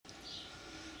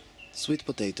Sweet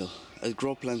potato at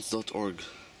growplants.org.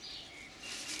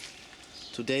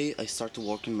 Today I start to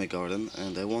work in my garden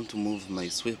and I want to move my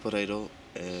sweet potato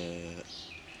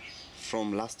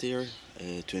from last year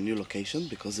to a new location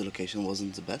because the location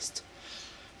wasn't the best.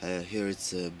 Here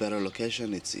it's a better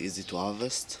location, it's easy to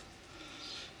harvest.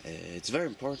 It's very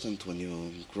important when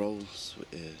you grow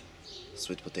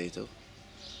sweet potato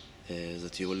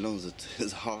that you will know that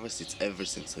the harvest is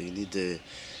everything, so you need a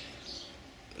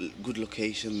good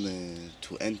location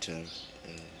to enter,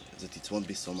 that it won't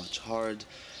be so much hard.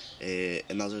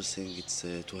 Another thing it's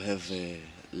to have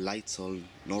light soil,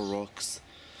 no rocks.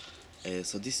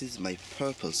 So this is my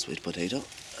purple sweet potato.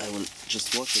 I will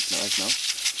just wash it right now.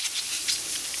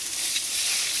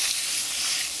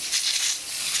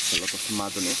 A lot of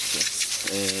mud on it,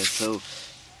 yes. So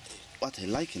what I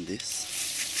like in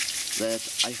this, that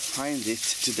I find it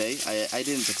today. I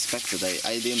didn't expect it.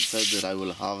 I didn't say that I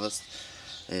will harvest.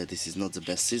 This is not the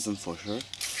best season for sure.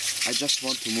 I just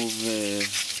want to move.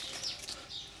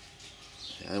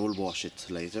 I will wash it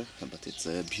later, but it's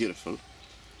beautiful.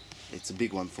 It's a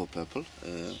big one for purple.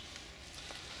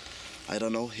 I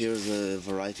don't know, here the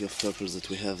variety of purples that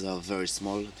we have, they are very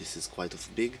small. This is quite of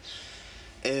big.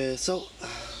 So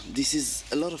this is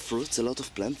a lot of fruits, a lot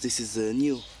of plants. This is a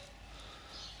new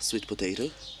sweet potato,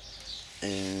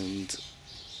 and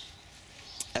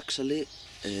actually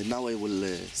now I will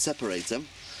separate them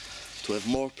to have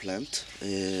more plant.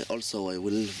 Also I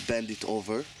will bend it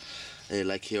over,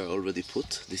 like here I already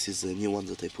put. This is a new one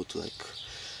that I put like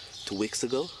 2 weeks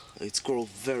ago. It's grown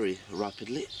very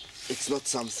rapidly. It's not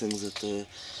something that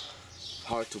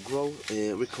hard to grow,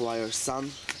 requires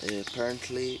sun.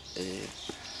 Apparently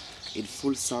in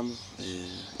full sun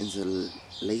in the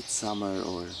late summer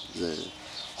or the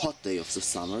hot day of the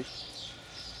summer,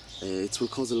 it will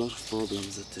cause a lot of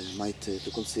problems that might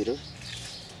to consider.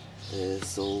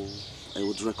 So I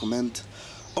would recommend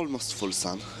almost full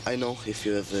sun. I know if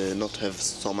you have not have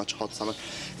so much hot summer,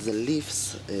 the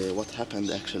leaves, what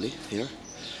happened actually here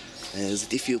is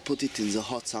that if you put it in the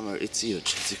hot summer, it's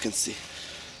huge, as you can see.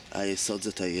 I thought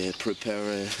that I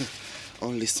prepare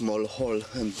only small hole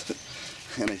and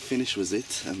I finish with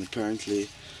it, and apparently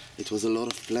it was a lot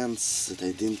of plants that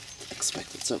I didn't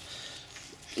expect it. So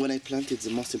when I planted,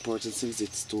 the most important thing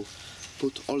is to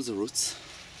put all the roots.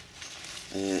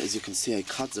 As you can see, I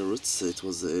cut the roots. It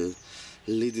was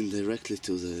leading directly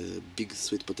to the big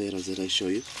sweet potatoes that I show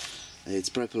you. It's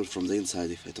purple from the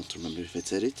inside, if I don't remember if I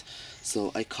said it.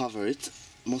 So I cover it.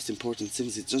 Most important thing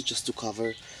is not just to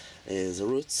cover the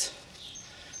roots,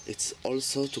 it's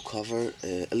also to cover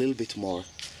a little bit more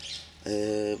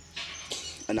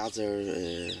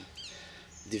another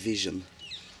division.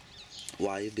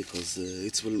 Why? Because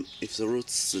it will, if the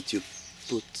roots that you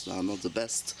put are not the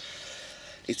best,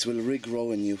 it will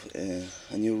regrow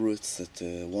a new roots that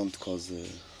won't cause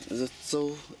that,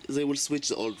 so they will switch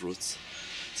the old roots.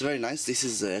 It's very nice. This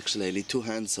is actually I need 2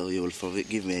 hands, so you will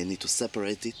forgive me. I need to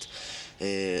separate it.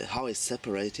 How I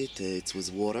separate it, it's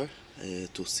with water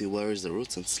to see where is the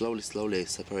roots, and slowly I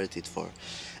separate it for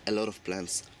a lot of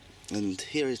plants. And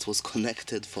here it was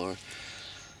connected for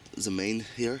the main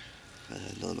here.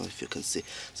 I don't know if you can see.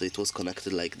 So it was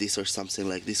connected like this or something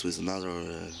like this with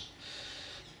another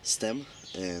stem.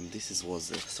 And this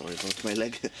was sorry about my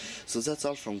leg. So that's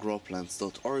all from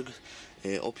growplants.org.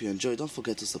 Hope you enjoy. Don't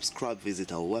forget to subscribe,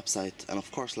 visit our website, and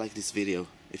of course like this video.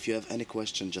 If you have any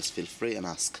question, just feel free and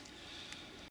ask.